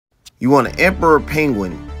You want an Emperor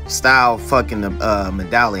Penguin style fucking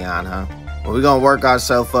medallion, huh? Well, we're gonna work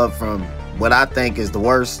ourselves up from what I think is the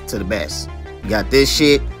worst to the best. We got this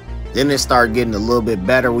shit. Then it started getting a little bit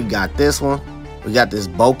better. We got this one. We got this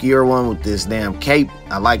bulkier one with this damn cape.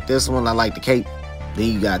 I like this one. I like the cape.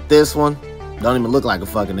 Then you got this one. Don't even look like a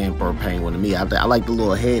fucking Emperor Penguin to me. I like the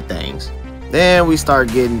little head things. Then we start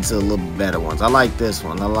getting to a little bit better ones. I like this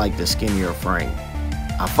one. I like the skinnier frame.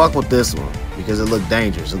 I fuck with this one because it look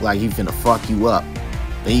dangerous. It look like he finna fuck you up.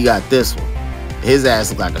 Then you got this one. His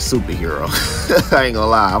ass look like a superhero. I ain't gonna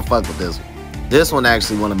lie, I fuck with this one. This one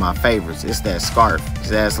actually one of my favorites. It's that scarf.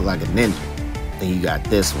 His ass look like a ninja. Then you got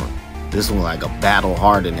this one. This one like a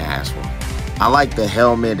battle-hardened ass one. I like the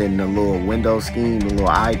helmet and the little window scheme, the little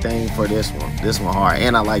eye thing for this one. This one hard,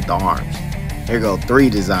 and I like the arms. Here go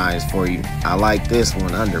 3 designs for you. I like this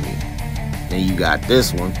one under me. Then you got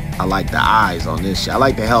this one. I like the eyes on this shit. I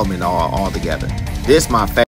like the helmet all together. This my favorite.